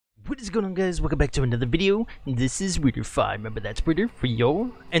What is going on, guys? Welcome back to another video. This is WeirderFYE. Remember, that's Weirder for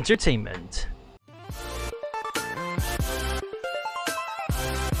your entertainment.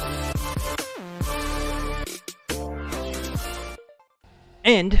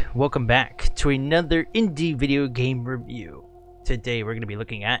 And welcome back to another indie video game review. Today we're going to be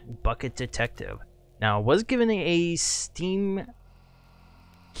looking at Bucket Detective. Now, I was given a Steam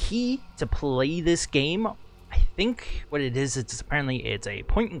key to play this game. I think what it is, it's a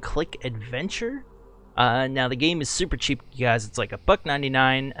point-and-click adventure. Now the game is super cheap, you guys. It's like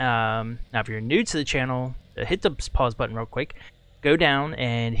 $1.99. Now if you're new to the channel, hit the pause button real quick. Go down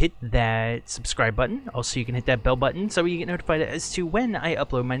and hit that subscribe button. Also, you can hit that bell button so you get notified as to when I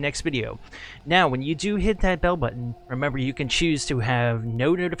upload my next video. Now, when you do hit that bell button, remember you can choose to have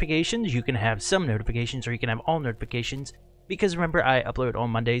no notifications, you can have some notifications, or you can have all notifications. Because remember, I upload on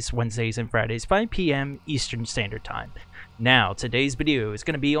Mondays, Wednesdays, and Fridays, 5 PM Eastern Standard Time. Now, today's video is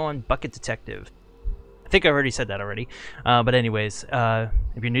going to be on Bucket Detective. I think I already said that already. But anyways, if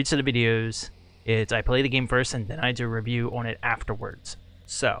you're new to the videos, I play the game first, and then I do a review on it afterwards.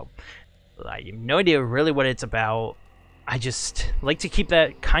 So, I have no idea really what it's about. I just like to keep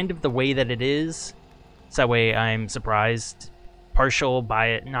that kind of the way that it is. So that way I'm surprised, partial,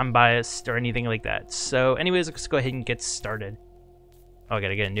 non-biased, or anything like that. So anyways, let's go ahead and get started. Oh, I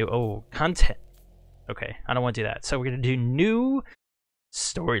gotta get a new content. Okay, I don't want to do that. So we're gonna do new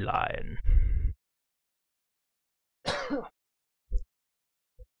storyline. As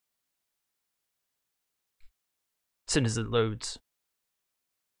soon as it loads.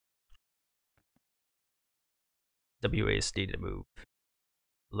 WASD to move.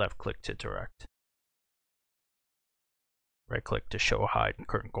 Left click to direct. Right click to show hide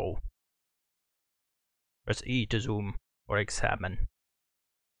current goal. Press E to zoom or examine.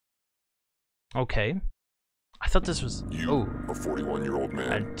 Okay. I thought this was You, a 41-year-old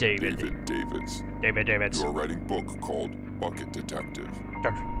man, David Davids. Davids. You are writing a book called Bucket Detective.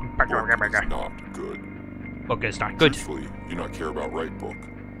 Book Book is not good. Book is not good. Truthfully, you not care about write book.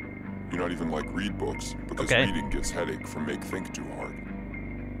 You not even like read books because Okay. reading gives headache from make think too hard.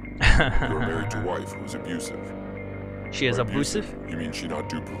 You are married to a wife who's abusive. She is By abusive? You mean she not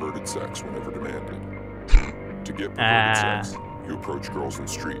do perverted sex whenever demanded. To get perverted sex, you approach girls in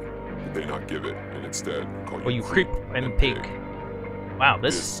the street, but they not give it, and instead call you creep and pig. Wow,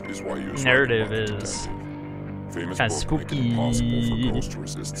 this is why you narrative is famous kind of book make it spooky. impossible for girls to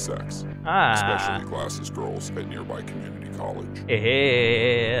resist sex, especially classes girls at nearby community college.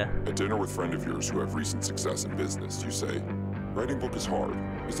 Yeah. At dinner with friend of yours who have recent success in business, you say, "Writing book is hard.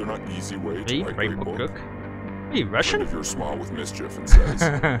 Is there not easy way to write great book?" Are you Russian? Friend of yours smile with mischief and says,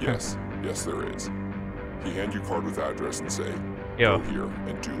 yes there is. He hand you card with address and say, Yo. "Go here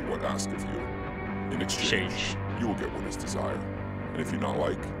and do what asked of you. In exchange, you will get what is desired. And if you not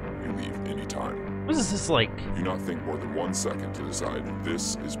like, you leave any time." What is this like? You not think more than 1 second to decide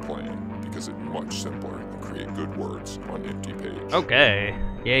this is plain, because it's much simpler than create good words on empty page. Okay.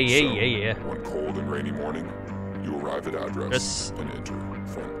 Yeah. One cold and rainy morning, you arrive at address and enter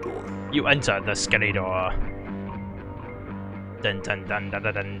front door. You enter the scary door. Dun dun dun dun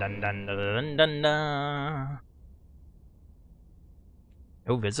dun dun dun dun dun dun dun.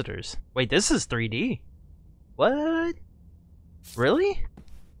 No visitors. Wait, this is 3D. What? Really?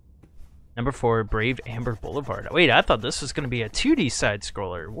 Number 4, Brave Amber Boulevard. Wait, I thought this was going to be a 2D side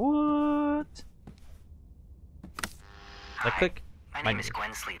scroller. What? Hi, click. My name is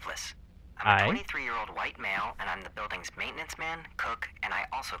Gwen Sleepless. Hi. I'm a 23-year-old white male, and I'm the building's maintenance man, cook, and I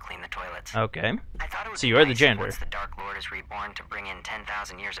also clean the toilets. Okay. I thought it would So be you are the nice janitor. once the Dark Lord is reborn to bring in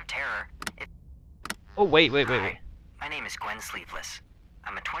 10,000 years of terror. Oh, wait. Hi, my name is Gwen Sleepless.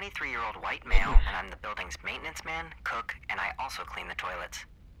 I'm a 23-year-old white male, and I'm the building's maintenance man, cook, and I also clean the toilets.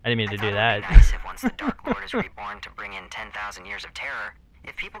 I didn't mean to do It that. would be nice if once the Dark Lord is reborn to bring in 10,000 years of terror,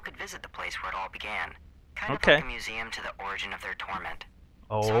 if people could visit the place where it all began. Kind of like a museum to the origin of their torment.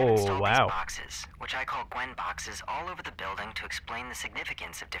 So I've installed these boxes, which I call Gwen boxes, all over the building to explain the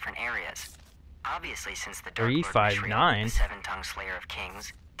significance of different areas. Obviously, since the Dark Lord Mishri, the seven-tongued slayer of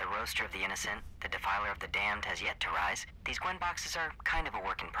kings, the roaster of the innocent, the defiler of the damned has yet to rise, these Gwen boxes are kind of a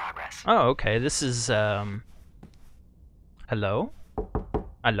work in progress. Oh, okay. This is, hello?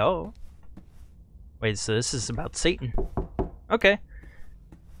 Hello? Wait, so this is about Satan. Okay.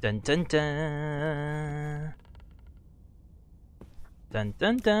 Dun dun dun. Dun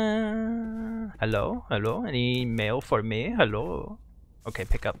dun dun. Hello? Any mail for me? Hello? Okay,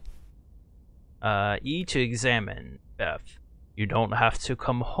 pick up. E to examine. Beth, you don't have to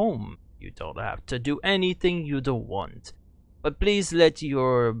come home. You don't have to do anything you don't want. But please let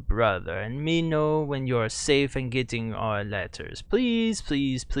your brother and me know when you are safe and getting our letters. Please,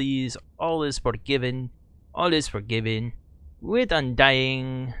 please, please. All is forgiven. All is forgiven. With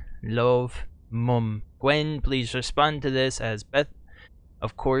undying love, Mum. Gwen, please respond to this as Beth.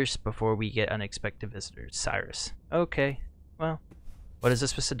 Of course, before we get unexpected visitors. Cyrus. Okay. Well, what is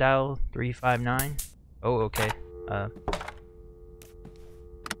this supposed to dial? 359? Oh, okay.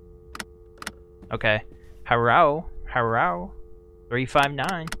 Okay. Hello? Hello?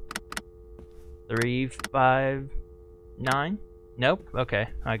 359? 359? Nope. Okay.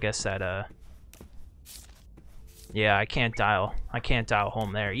 I guess that, yeah, I can't dial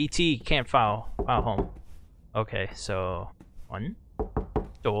home there. ET can't file home. Okay, so 1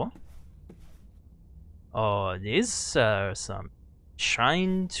 door. Oh, this some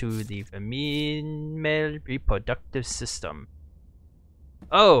shrine to the female reproductive system.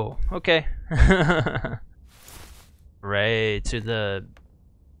 Oh, okay. Right, to the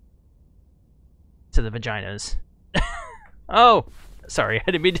vaginas. Oh, sorry,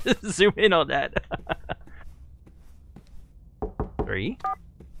 I didn't mean to zoom in on that. 3.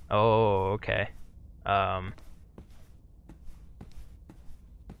 Oh, okay.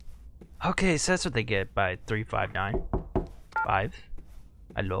 Okay, so that's what they get by 359. 5.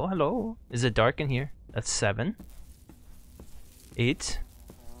 Hello, hello. Is it dark in here? That's 7. 8.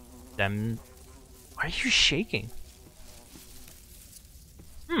 Them. Why are you shaking?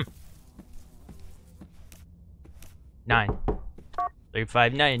 9.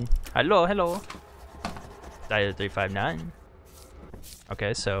 359. Hello, hello. Dial 359.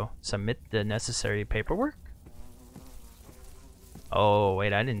 Okay, so submit the necessary paperwork. Oh,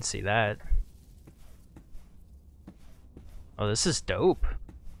 wait, I didn't see that. Oh, this is dope.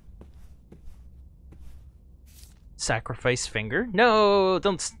 Sacrifice finger? No,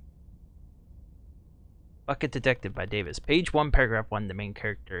 don't. Bucket Detective by Davis. Page 1, paragraph 1, the main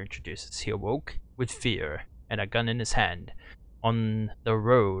character introduces. He awoke with fear and a gun in his hand on the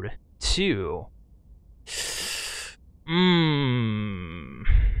road to...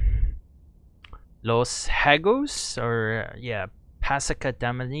 Los Hagos? Or, yeah, Pasica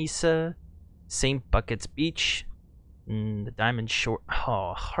Damanisa, St. Bucket's Beach, the Diamond Shore.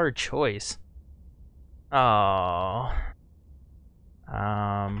 Oh, hard choice. Oh.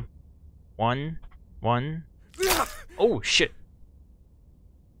 1. Oh, shit.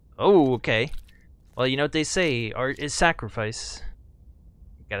 Oh, okay. Well, you know what they say, art is sacrifice.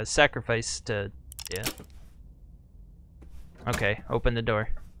 You gotta sacrifice to, yeah. Okay, open the door.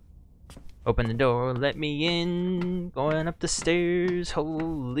 Open the door, let me in. Going up the stairs,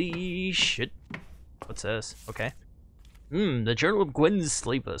 holy shit. What's this? Okay. The journal of Gwen's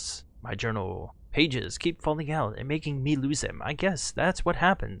Sleepless. My journal pages keep falling out and making me lose them. I guess that's what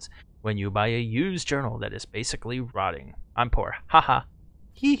happens when you buy a used journal that is basically rotting. I'm poor. Haha.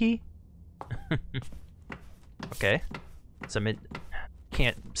 Hee hee. Okay. Submit.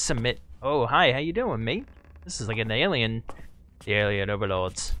 Can't submit. Oh, hi, how you doing, mate? This is like an alien. The alien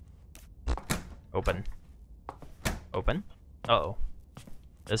overlords. Open. Open. Uh-oh.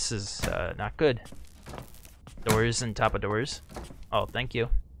 This is not good. Doors and top of doors. Oh, thank you.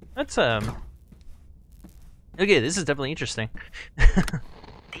 That's okay, this is definitely interesting.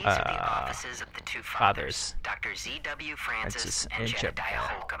 These are the offices of the two fathers, Dr. Z.W. Francis and Jedediah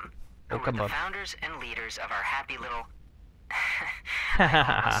Holcomb, who were the founders and leaders of our happy little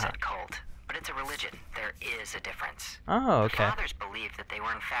I almost said cult. But it's a religion. There is a difference. Oh, okay. The fathers believed that they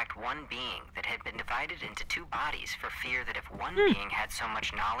were in fact one being that had been divided into two bodies for fear that if one being had so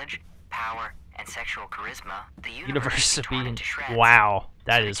much knowledge, power, and sexual charisma, the universe would be torn into shreds. Wow,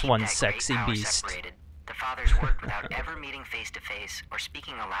 that so is one sexy beast. Separated, the fathers worked without ever meeting face to face or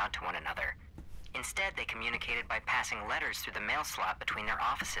speaking aloud to one another. Instead, they communicated by passing letters through the mail slot between their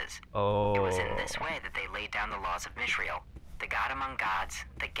offices. Oh. It was in this way that they laid down the laws of Mishriel. The god among gods,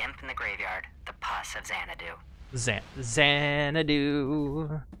 the gimp in the graveyard, the pus of Xanadu.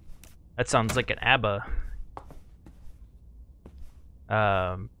 Xanadu. That sounds like an ABBA.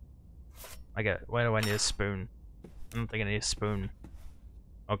 Why do I need a spoon? I don't think I need a spoon.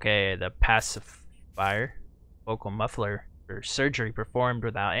 Okay, the pacifier. Vocal muffler for surgery performed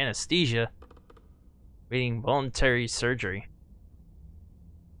without anesthesia. Waiting voluntary surgery.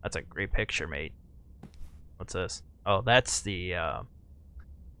 That's a great picture, mate. What's this? Oh, that's the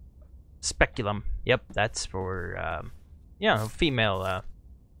speculum. Yep, that's for yeah, female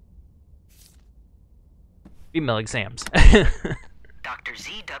exams. Dr.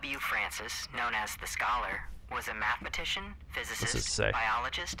 Z.W. Francis, known as the Scholar, was a mathematician, physicist,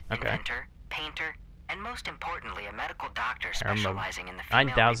 biologist, inventor, painter, and most importantly, a medical doctor specializing in the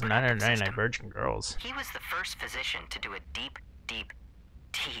female 9,999 virgin girls. He was the first physician to do a deep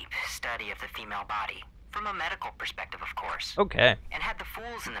study of the female body. From a medical perspective, of course. Okay. And had the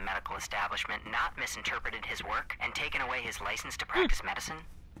fools in the medical establishment not misinterpreted his work and taken away his license to practice medicine,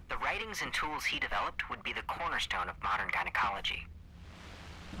 the writings and tools he developed would be the cornerstone of modern gynecology.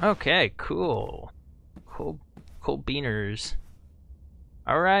 Okay, cool. Cool beaners.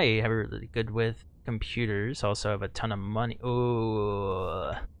 Alright, I'm really good with computers. Also have a ton of money.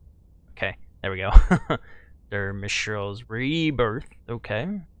 Ooh. Okay, there we go. They're Miss Cheryl's rebirth.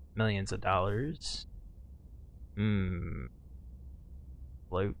 Okay. Millions of dollars.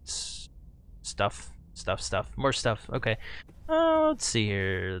 Floats. Stuff. More stuff. Okay. Let's see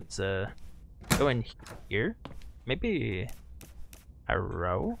here. Let's go in here. Maybe a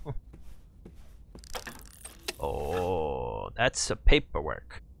row. Oh, that's a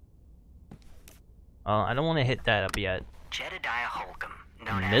paperwork. I don't want to hit that up yet. Jedediah Holcomb,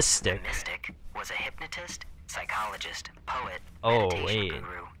 known as the Mystic, was a hypnotist, psychologist, poet, meditation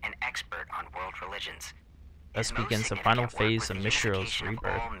guru, and expert on world religions. Thus begins the final phase of Miss Cheryl's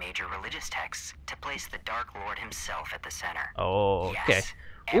rebirth. All major religious texts to place the Dark Lord himself at the center. Oh, okay. Yes,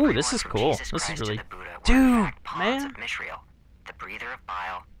 ooh, this is cool. This is really... Dude, man! Of Mishriel, the breather of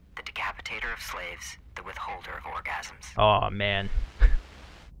bile, the decapitator of slaves, the withholder of orgasms. Oh, man.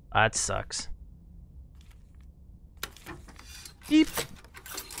 That sucks. Beep.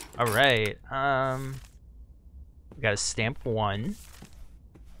 Alright, we got a stamp 1.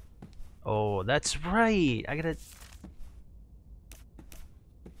 Oh, that's right. That's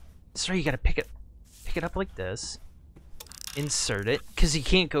right, you gotta pick it up like this. Insert it. Cause you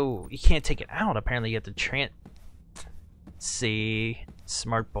can't take it out. Apparently you have to see.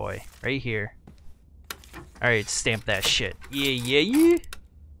 Smart boy. Right here. Alright, stamp that shit. Yeah.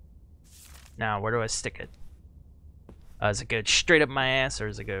 Now, where do I stick it? Does it go straight up my ass or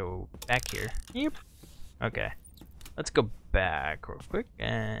does it go back here? Yep. Okay. Let's go back real quick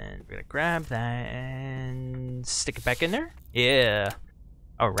and we're gonna grab that and stick it back in there. Yeah.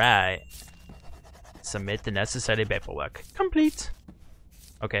 Alright. Submit the necessary paperwork. Complete.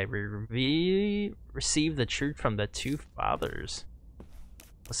 Okay, we receive the truth from the two fathers.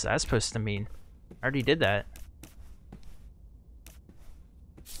 What's that supposed to mean? I already did that.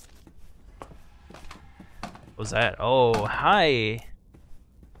 What was that? Oh, hi.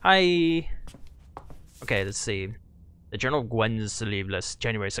 Hi. Okay, let's see. The Journal of Gwen's Leave List,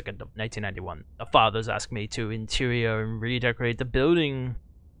 January 2nd of 1991. The fathers asked me to interior redecorate the building.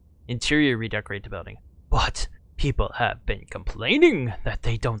 But people have been complaining that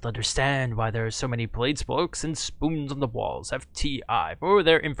they don't understand why there are so many plates, forks, and spoons on the walls. FTI, for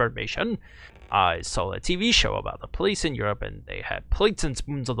their information, I saw a TV show about a place in Europe and they had plates and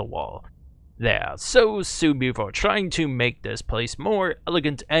spoons on the wall. They are so sued me for trying to make this place more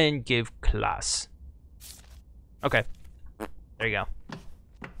elegant and give class. Okay. There you go.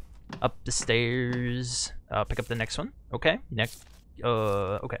 Up the stairs. Pick up the next one. Okay. Next.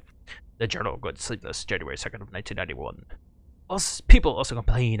 Okay. The Journal of Good Sleepless, January 2nd of 1991. People also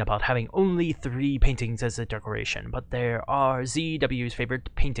complain about having only 3 paintings as a decoration, but there are ZW's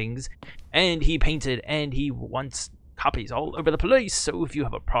favorite paintings, and he painted and he wants copies all over the place, so if you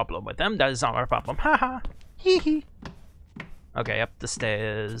have a problem with them, that is not our problem. Haha. Hee hee. Okay, up the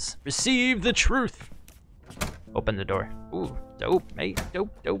stairs. Receive the truth. Open the door. Ooh, dope, mate. Dope.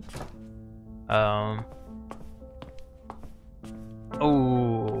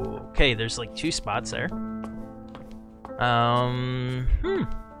 Oh, okay, there's like 2 spots there.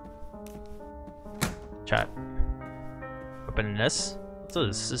 Chat. Opening this. What's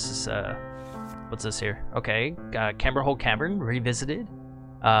this? This is, what's this here? Okay, Camberhole Cavern revisited.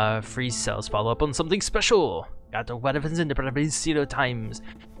 Freeze cells follow up on something special. Got the weapons in the 0 times.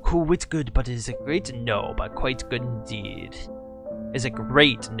 Cool, it's good, but is it great? No, but quite good indeed. Is it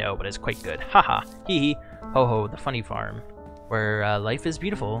great? No, but it's quite good. Haha. Hee hee. Ho ho, the funny farm. Where life is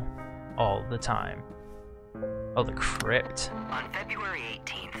beautiful all the time. Oh, the crypt. On February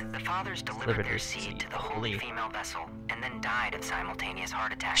 18th, the fathers delivered their seed to the holy female vessel and then died of simultaneous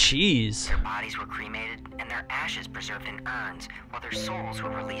heart attacks. Jeez. Their bodies were cremated and their ashes preserved in urns while their souls were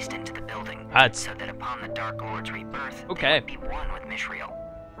released into the building. So that upon the Dark Lord's rebirth, they would be one with Mishriel.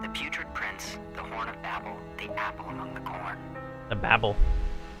 The putrid prince, the horn of Babel, the apple among the corn. The Babel.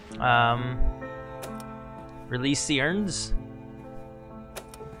 Release the urns?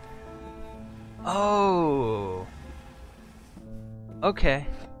 Oh. Okay.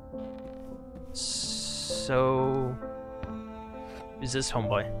 So who's this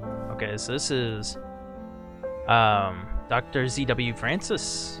homeboy? Okay, so this is Dr. ZW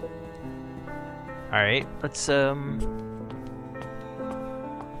Francis. Alright, let's I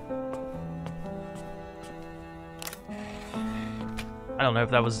don't know if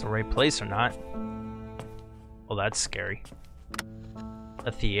that was the right place or not. Well, that's scary.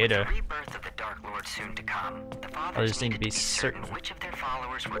 A theater. The rebirth of the Dark Lord soon to come. The fathers I just need to be certain which of their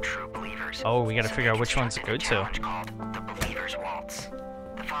followers were true believers. Oh, we gotta figure out which ones to go to. Called the Believer's Waltz.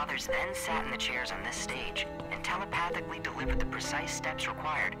 The fathers then sat in the chairs on this stage and telepathically delivered the precise steps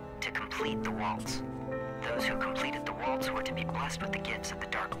required to complete the waltz. Those who completed the waltz were to be blessed with the gifts of the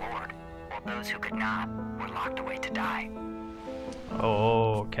Dark Lord, while those who could not were locked away to die.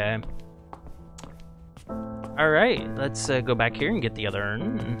 Oh, okay. Alright, let's go back here and get the other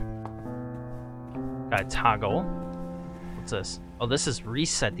urn. Got a toggle. What's this? Oh, this is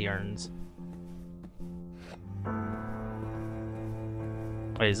reset the urns.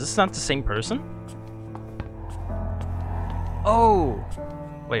 Wait, is this not the same person? Oh!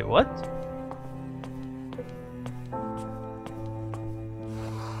 Wait, what?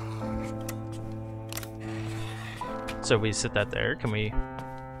 So we sit that there. Can we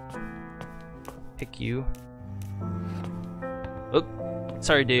pick you? Oh,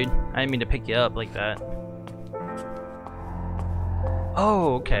 sorry, dude. I didn't mean to pick you up like that.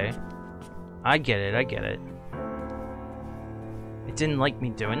 Oh, okay. I get it. I get it. It didn't like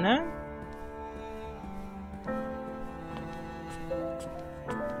me doing that?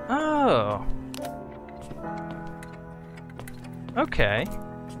 Oh. Okay.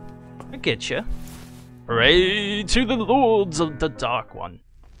 I get you. Hooray to the Lords of the Dark One.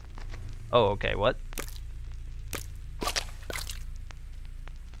 Oh, okay, what?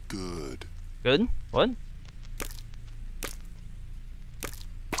 Good. Good? What?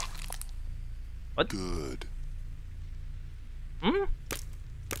 What? Good. Hmm?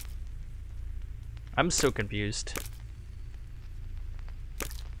 I'm so confused.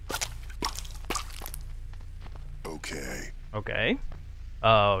 Okay. Okay.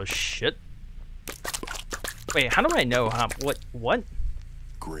 Oh, shit. Wait, how do I know how? What?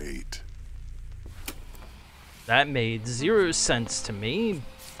 Great. That made 0 sense to me.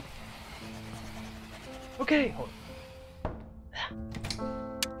 Okay.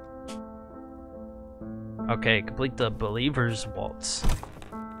 Okay, complete the Believer's Waltz.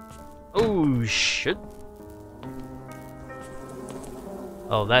 Oh, shit.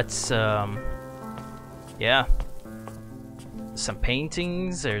 Oh, that's, yeah. Some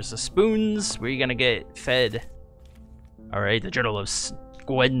paintings, there's the spoons. Where are you gonna get fed? Alright, the Journal of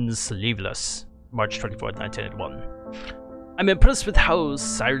Gwen Sleeveless, March 24th, 1981. I'm impressed with how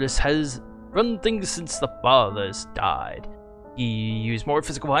Cyrus has run things since the fathers died. He used more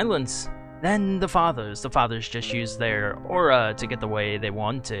physical violence than the fathers. The fathers just used their aura to get the way they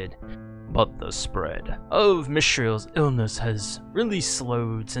wanted. But the spread of Mistral illness has really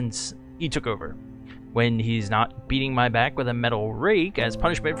slowed since he took over. When he's not beating my back with a metal rake as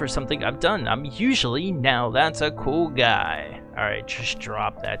punishment for something I've done, I'm usually, now that's a cool guy. Alright, just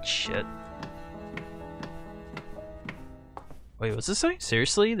drop that shit. Wait, what's this say?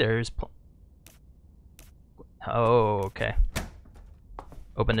 Seriously? There's oh, okay.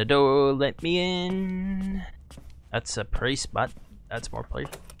 Open the door, let me in. That's a price, but that's more place.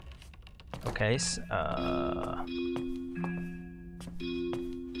 Okay,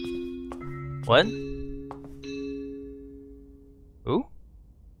 what? Who?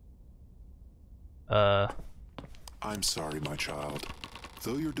 I'm sorry, my child.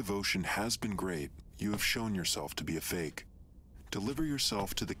 Though your devotion has been great, you have shown yourself to be a fake. Deliver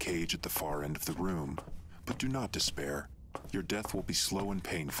yourself to the cage at the far end of the room, but do not despair. Your death will be slow and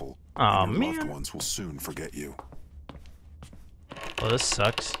painful, and your loved ones will soon forget you. Well, this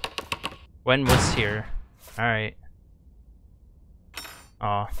sucks. Gwen was here. Alright.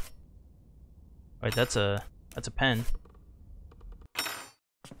 Aw. Wait, that's a pen.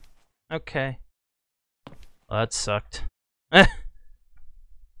 Okay. Well, that sucked. After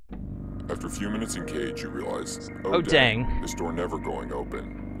a few minutes in cage, you realize, oh dang, this door never going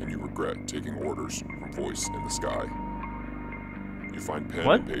open, and you regret taking orders from voice in the sky. You find pen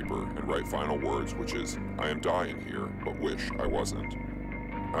and paper and write final words, which is, I am dying here, but wish I wasn't.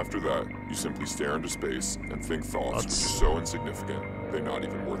 After that, you simply stare into space and think thoughts which are so insignificant, they're not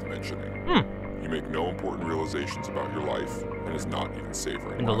even worth mentioning. You make no important realizations about your life, and is not even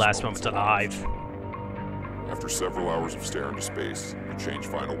savoring in the last moments alive. After several hours of stare into space, you change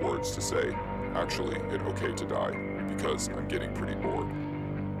final words to say, actually, it's okay to die, because I'm getting pretty bored.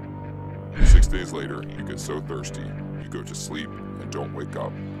 6 days later, you get so thirsty, you go to sleep and don't wake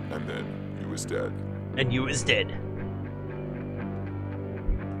up, and then you is dead. And you is dead.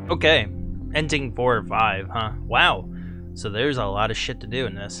 Okay, ending 4 or 5, huh? Wow. So there's a lot of shit to do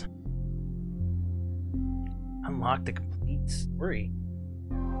in this. unlock the complete story.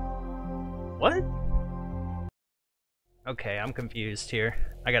 What? Okay, I'm confused here.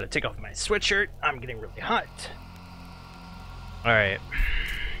 I gotta take off my sweatshirt. I'm getting really hot. Alright.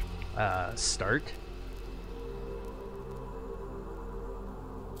 Start.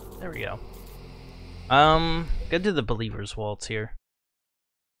 There we go. Go to the Believer's Waltz here.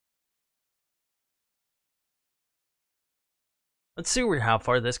 Let's see how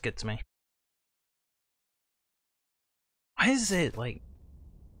far this gets me. Why is it like...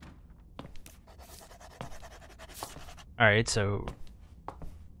 Alright, so...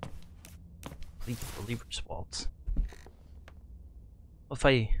 Complete the Believer's Waltz. What if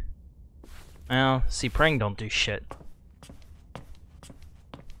I... Well, see, praying don't do shit.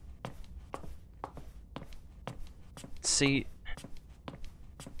 See...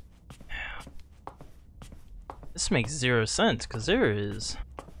 This makes 0 sense, because there is...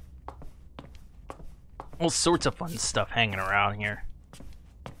 all sorts of fun stuff hanging around here.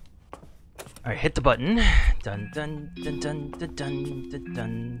 Alright, hit the button. Dun dun dun dun dun dun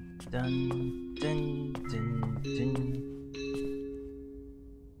dun dun dun dun dun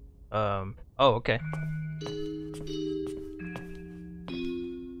dun. Oh, okay.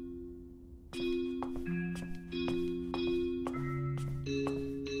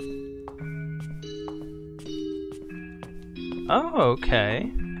 Oh, okay.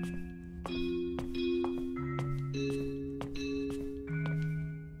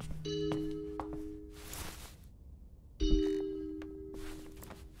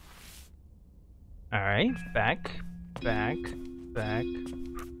 Alright, back,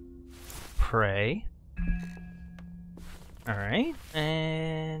 pray. Alright,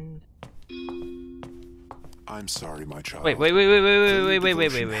 and... I'm sorry, my child. Wait.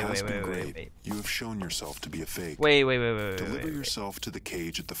 You have shown yourself to be a fake. Wait. Deliver yourself to the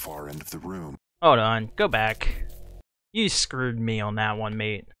cage at the far end of the room. Hold on, go back. You screwed me on that one,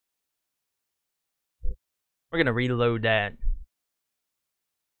 mate. We're gonna reload that.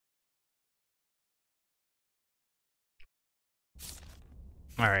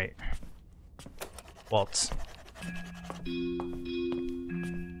 Alright. Waltz.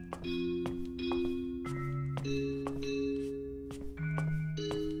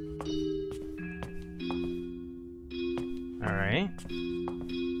 Alright.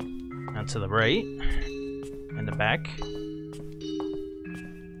 Now to the right. And the back.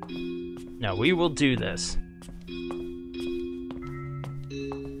 Now we will do this.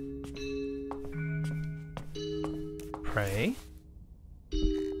 Pray.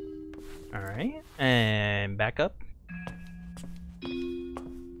 Alright, and back up.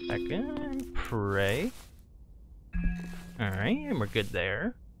 Back in, pray. Alright, and we're good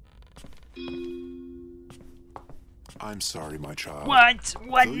there. I'm sorry, my child. What?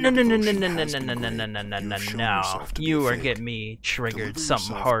 No. You are getting me triggered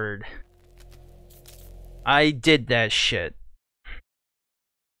something hard. I did that shit.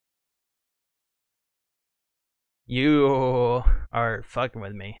 You are fucking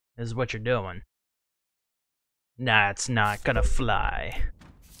with me. This is what you're doing. Nah, it's not gonna fly.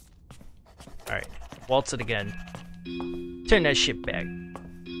 Alright, waltz it again. Turn that shit back.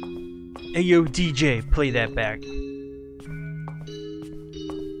 Hey yo, DJ, play that back.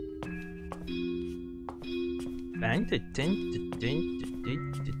 Bang.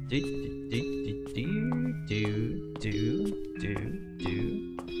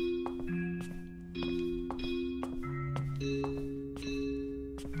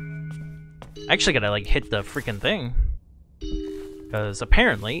 I actually gotta like hit the freaking thing, because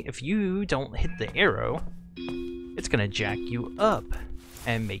apparently if you don't hit the arrow, it's gonna jack you up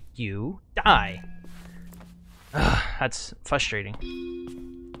and make you die. Ugh, that's frustrating.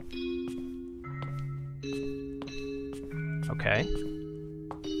 Okay.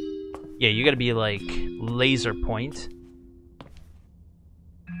 Yeah, you gotta be like laser point.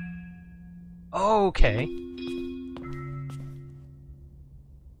 Okay.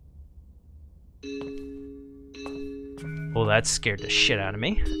 Well, that scared the shit out of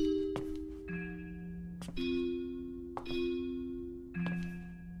me.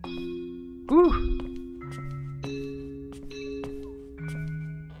 Whew.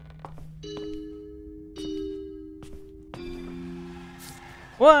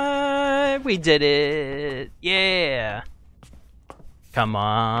 What? We did it! Yeah! Come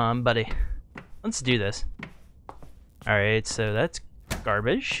on, buddy. Let's do this. Alright, so that's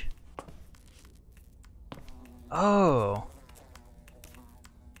garbage. Oh.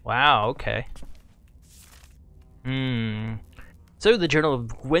 Wow, okay. So, the Journal of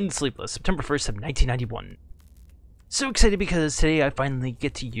Gwen Sleepless, September 1st of 1991. So excited because today I finally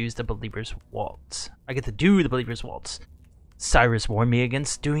get to use the Believer's Waltz. I get to do the Believer's Waltz. Cyrus warned me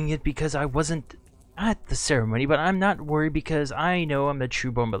against doing it because I wasn't at the ceremony, but I'm not worried because I know I'm a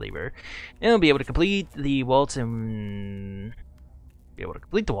true-born believer. And I'll be able to complete the waltz and...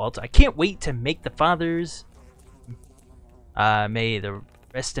 I can't wait to make the fathers... may the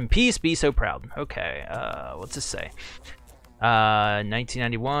rest in peace be so proud. Okay, what's this say?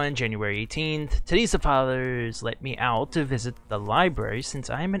 1991, January 18th. Today's the fathers let me out to visit the library since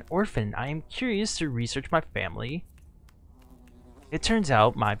I am an orphan. I am curious to research my family. It turns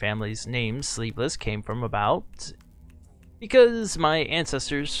out my family's name, Sleeveless, came from about... because my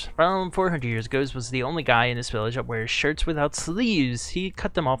ancestors from 400 years ago was the only guy in this village that wears shirts without sleeves. He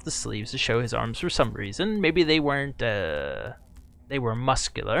cut them off the sleeves to show his arms for some reason. Maybe they weren't, they were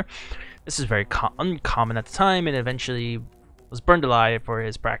muscular. This is very uncommon at the time and eventually was burned alive for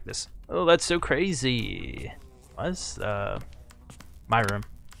his practice. Oh, that's so crazy. What's, my room?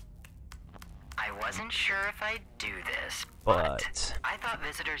 I wasn't sure if I'd do this, but I thought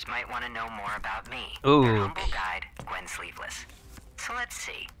visitors might want to know more about me. Ooh. Your humble guide, Gwen Sleeveless. So let's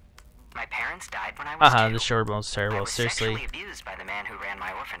see. My parents died when I was 2. The short one's terrible. I was Seriously. sexually abused by the man who ran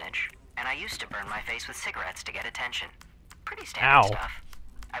my orphanage, and I used to burn my face with cigarettes to get attention. Pretty standard stuff.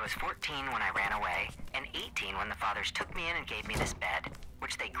 I was 14 when I ran away, and 18 when the fathers took me in and gave me this bed,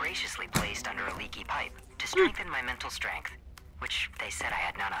 which they graciously placed under a leaky pipe to strengthen my mental strength, which they said I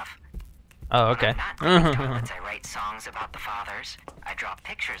had none of. Oh, okay. When I'm not cleaning toilets, I write songs about the fathers, I draw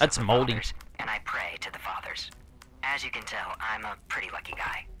pictures of the moldy. fathers, and I pray to the fathers. As you can tell, I'm a pretty lucky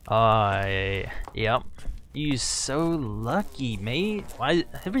guy. Yep. You so lucky, mate. Why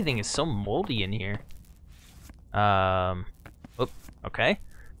everything is so moldy in here? Okay.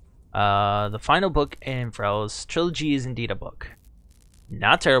 The final book in Frel's trilogy is indeed a book.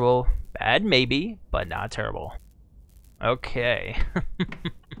 Not terrible. Bad maybe, but not terrible. Okay.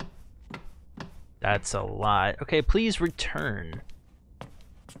 That's a lot. Okay, please return.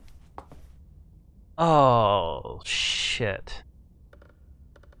 Oh, shit.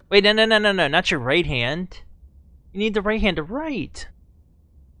 Wait, no, not your right hand. You need the right hand to write.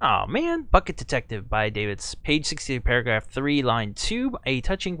 Oh, man. Bucket Detective by Davids. Page 60, paragraph 3, line 2. A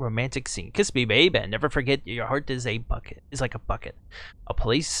touching romantic scene. Kiss me, babe, and never forget your heart is a bucket. Is like a bucket. A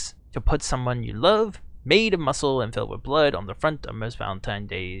place to put someone you love, made of muscle and filled with blood on the front of most Valentine's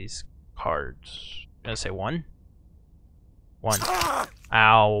Day's cards. I'm gonna say 1. 1.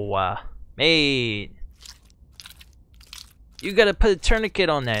 Ow. Mate. You gotta put a tourniquet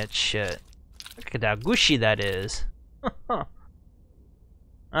on that shit. Look at how gushy that is.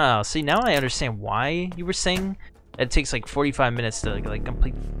 Oh, see, now I understand why you were saying that it takes like 45 minutes to like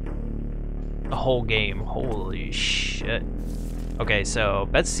complete the whole game. Holy shit. Okay, so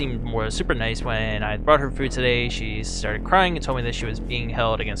Beth seemed super nice when I brought her food today. She started crying and told me that she was being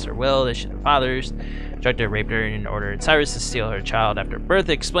held against her will, that her fathers drugged her, raped her, and ordered Cyrus to steal her child after birth.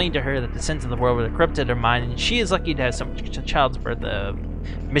 They explained to her that the sins of the world were corrupted her mind, and she is lucky to have so much child's birth of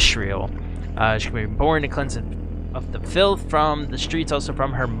Mishriel. She can be born and cleansed of the filth from the streets, also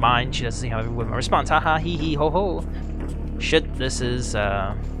from her mind. She doesn't see how everyone responds. Haha, hee hee, ho ho. Shit, this is,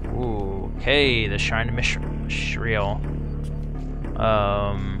 ooh, okay, the Shrine of Mishriel.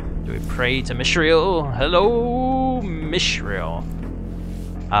 Do we pray to Mishriel? Hello, Mishriel.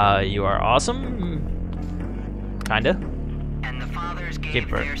 You are awesome. Kinda. And the fathers gave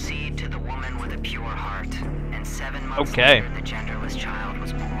their seed to the woman with a pure heart, and 7 months later, the genderless child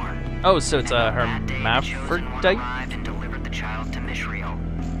was born. Oh, so it's a hermaphrodite? And delivered the child to Mishriel.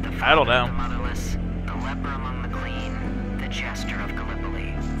 I don't know. The motherless, the leper among the clean, the jester of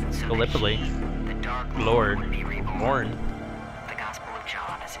Gallipoli. So Gallipoli. The dark Lord. Would be reborn. Born. The Gospel of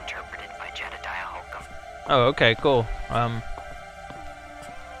John is interpreted by Jedediah Holcomb. Oh, okay, cool.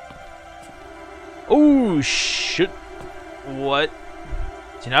 Oh, shit. What?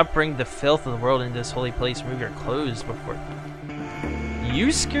 Do not bring the filth of the world into this holy place. Remove your clothes before...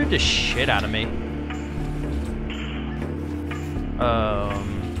 You scared the shit out of me.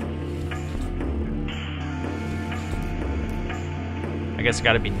 I guess I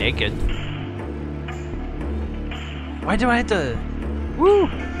gotta be naked. Why do I have to... Woo!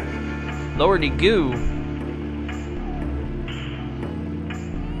 Lower the goo.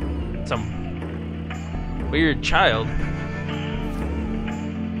 Some weird child.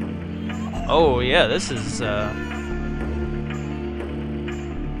 Oh yeah, this is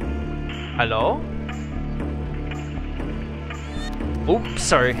hello? Oops,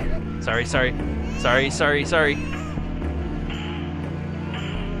 sorry. Sorry.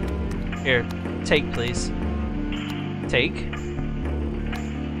 Here, take please. Take.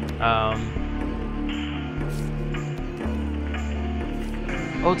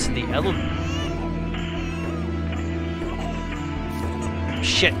 Oh, it's the elevator.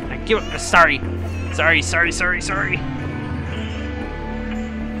 Shit, I give it. Sorry. Sorry.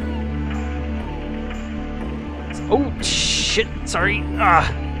 Oh, shit, sorry.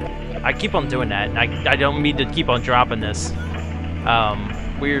 I keep on doing that. I don't mean to keep on dropping this.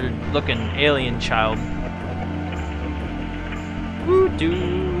 Weird looking alien child.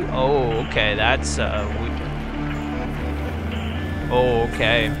 Woo-doo. Oh, okay, that's, oh,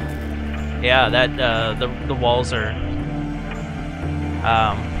 okay. Yeah, that, the walls are,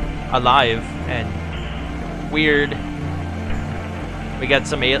 alive and weird. We got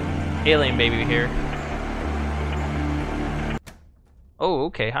some alien baby here. Oh,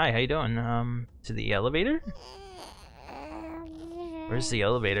 okay. Hi, how you doing? To the elevator? Where's the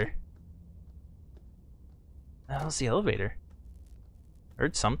elevator? The hell's the elevator?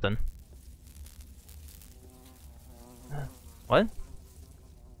 Heard something. What?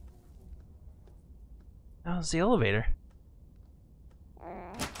 How's the elevator?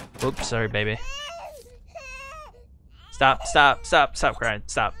 Oops, sorry, baby. Stop crying.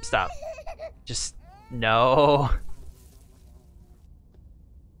 Stop. Just, no.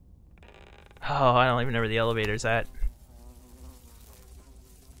 Oh, I don't even know where the elevator's at.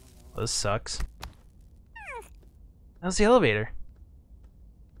 Well, this sucks. How's the elevator?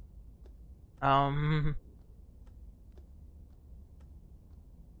 I'm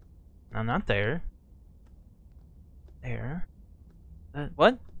not there. There.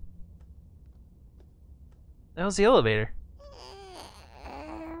 What? The hell's the elevator?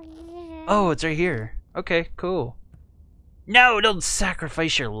 Oh, it's right here. Okay, cool. No, don't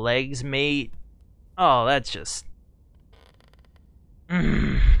sacrifice your legs, mate. Oh, that's just...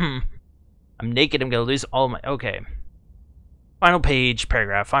 I'm naked, I'm gonna lose all my... Okay. Final page,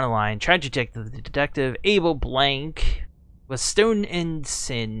 paragraph, final line. Tried to detect the detective, Abel blank, was stoned in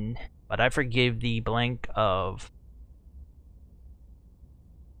sin, but I forgive the blank of...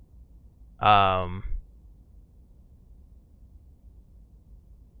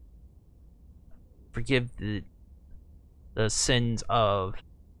 Forgive the sins of...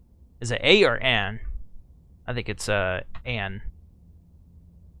 Is it A or An? I think it's An.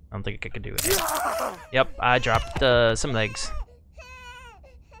 I don't think I could do it. Yep, I dropped some legs.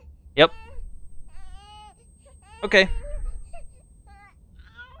 Yep. Okay.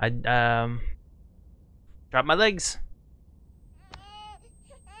 I dropped my legs.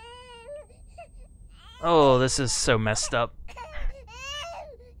 Oh, this is so messed up.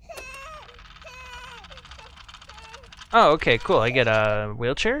 Oh, okay, cool. I get a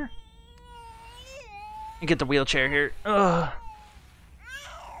wheelchair? I get the wheelchair here. Ugh.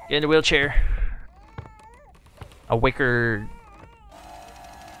 Get in the wheelchair. A wicker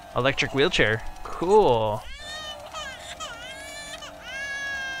electric wheelchair. Cool.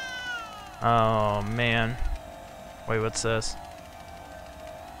 Oh, man. Wait, what's this?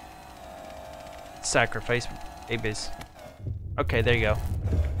 Sacrifice babies. Okay, there you go.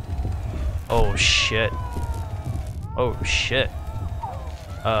 Oh, shit. Oh, shit.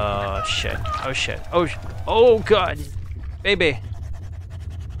 Shit. Oh, shit. Oh, God. Baby.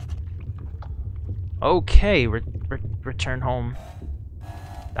 Okay, return home.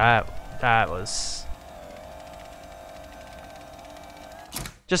 That was...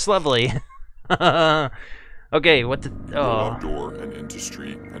 just lovely. Okay, what the... Go outdoor and into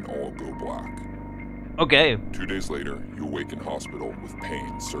street and all go black. Okay. 2 days later, you awake in hospital with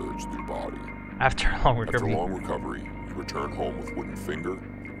pain surge through body. After a long recovery. After long recovery, you return home with wooden finger,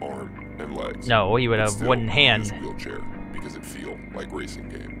 arm, and legs. No, you would have wooden hand. Use wheelchair because it feel like racing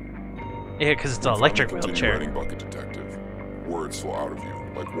game. Yeah, because it's an electric wheelchair. Writing Bucket Detective. Words flow out of you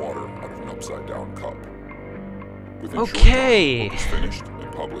like water out of an upside-down cup. Within okay. short time, the book is finished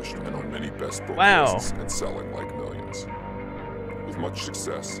and published and on many best book lists and selling like millions. With much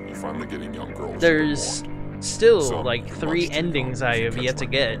success, you're finally getting young girls. There's still like 3 endings I have yet to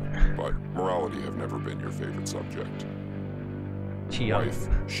get. But morality have never been your favorite subject. Wife,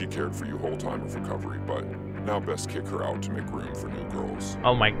 she cared for you whole time of recovery, but now best kick her out to make room for new girls.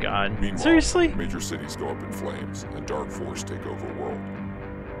 Oh my god. Meanwhile, seriously? Major cities go up in flames and dark force take over the world.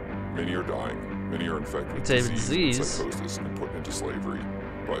 Many are dying, many are infected with disease and psychosis and put into slavery,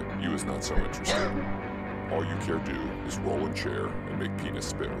 but you is not so interested. All you care do is roll in chair and make penis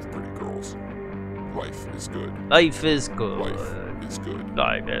spit with pretty girls. Life is good. Life is good. Life is good.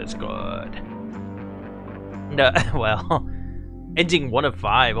 Life is good. No, well, ending 1 of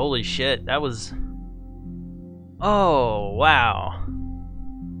 5. Holy shit, that was... Oh, wow.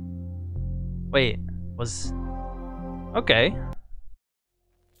 Wait, was... Okay.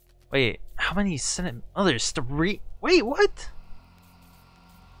 Wait, how many Senate... Oh, there's 3... Wait, what?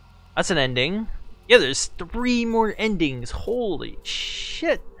 That's an ending. Yeah, there's 3 more endings. Holy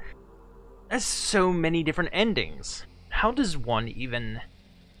shit. That's so many different endings. How does one even...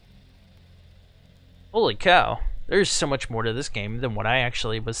 Holy cow. There's so much more to this game than what I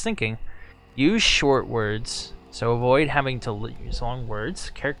actually was thinking. Use short words, so avoid having to use long words.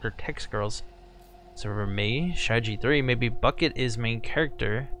 Character text girls. So for me, strategy 3, maybe Bucket is main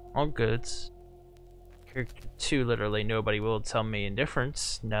character. All goods. Character 2, literally nobody will tell me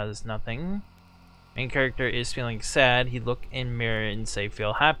indifference. Does nothing. Main character is feeling sad. He'd look in mirror and say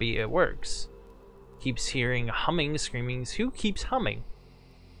feel happy. It works. Keeps hearing humming, screamings. Who keeps humming?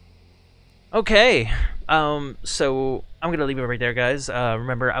 Okay, so I'm gonna leave it right there, guys.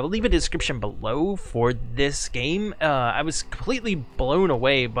 Remember, I will leave a description below for this game. I was completely blown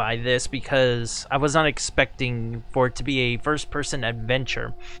away by this because I was not expecting for it to be a first-person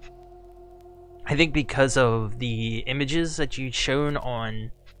adventure. I think because of the images that you'd shown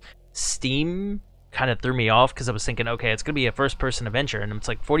on Steam kind of threw me off because I was thinking, okay, it's gonna be a first-person adventure, and it's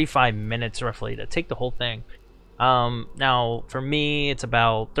like 45 minutes roughly to take the whole thing. Now for me it's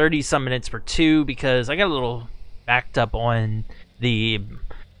about 30-some minutes for 2 because I got a little backed up on the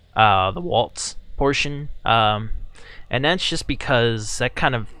waltz portion, and that's just because that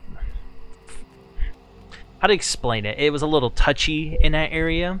kind of, how to explain it, it was a little touchy in that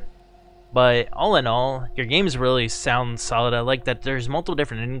area, but all in all your games really sound solid. I like that there's multiple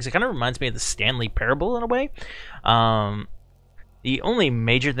different endings. It kind of reminds me of the Stanley Parable in a way. The only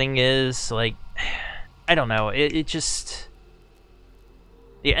major thing is, like, I don't know, it just,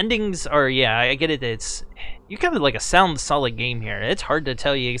 the endings are, yeah, I get it, it's, you got like a sound solid game here. It's hard to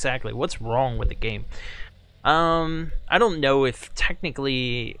tell you exactly what's wrong with the game. I don't know if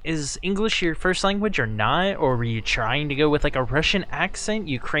technically, is English your first language or not, or were you trying to go with like a Russian accent,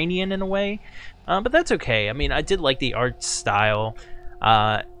 Ukrainian in a way, but that's okay. I mean, I did like the art style.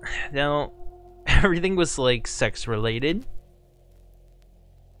 Now, everything was like sex related.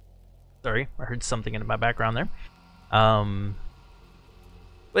 Sorry, I heard something in my background there.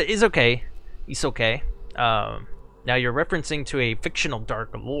 But it's okay. It's okay. Now you're referencing to a fictional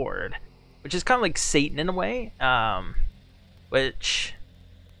Dark Lord, which is kind of like Satan in a way. Which,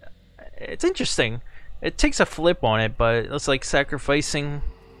 it's interesting. It takes a flip on it, but it's like sacrificing,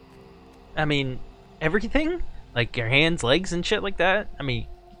 I mean, everything? Like your hands, legs, and shit like that? I mean,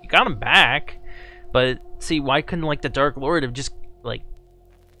 you got them back, but see, why couldn't like the Dark Lord have just like,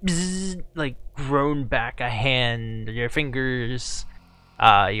 bzzz, like grown back a hand, your fingers,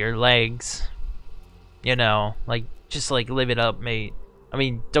 your legs, you know, like just like live it up, mate. I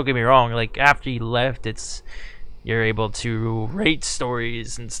mean, don't get me wrong, like after you left, you're able to rate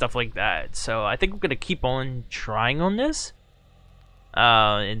stories and stuff like that. So I think I'm gonna keep on trying on this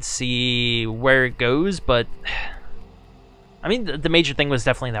and see where it goes. But I mean, the major thing was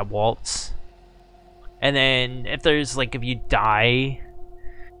definitely that waltz, and then if there's like, if you die,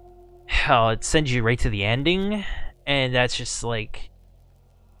 it sends you right to the ending, and that's just like,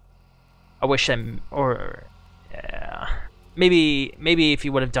 I wish I'm, or maybe if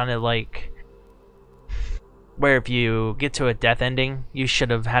you would have done it like where if you get to a death ending, you should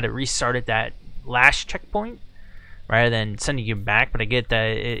have had it restart at that last checkpoint rather than sending you back. But I get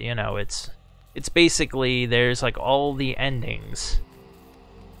that you know, it's basically there's like all the endings,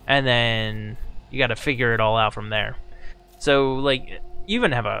 and then you got to figure it all out from there. So like, you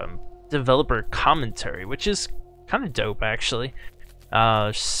even have a developer commentary, which is kind of dope actually.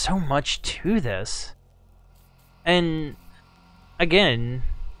 There's so much to this, and again,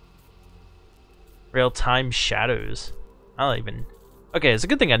 real-time shadows. I don't even, okay, it's a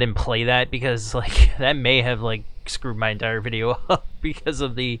good thing I didn't play that, because like that may have like screwed my entire video up because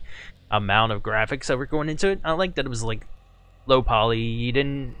of the amount of graphics that were going into it. I like that it was like low poly. You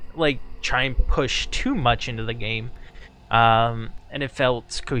didn't like try and push too much into the game. And it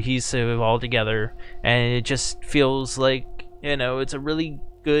felt cohesive all together, and it just feels like, you know, it's a really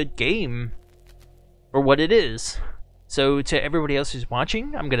good game for what it is. So to everybody else who's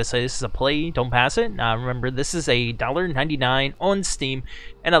watching, I'm gonna say this is a play, don't pass it. Remember, this is a $1.99 on Steam,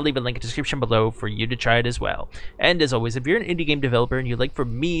 and I'll leave a link in the description below for you to try it as well. And as always, if you're an indie game developer and you'd like for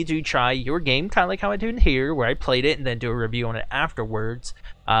me to try your game, kind of like how I did here, where I played it and then do a review on it afterwards,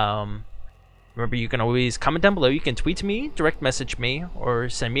 remember, you can always comment down below. You can tweet to me, direct message me, or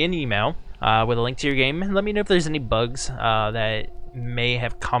send me an email with a link to your game, and let me know if there's any bugs that may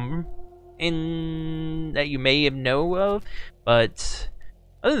have come in that you may have know of. But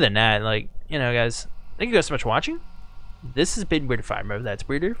other than that, like, you know, guys, thank you guys so much for watching. This has been WeirderFYE. Remember, that's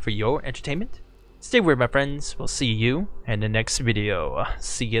Weirder for your entertainment. Stay weird, my friends. We'll see you in the next video.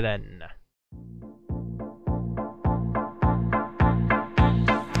 See you then.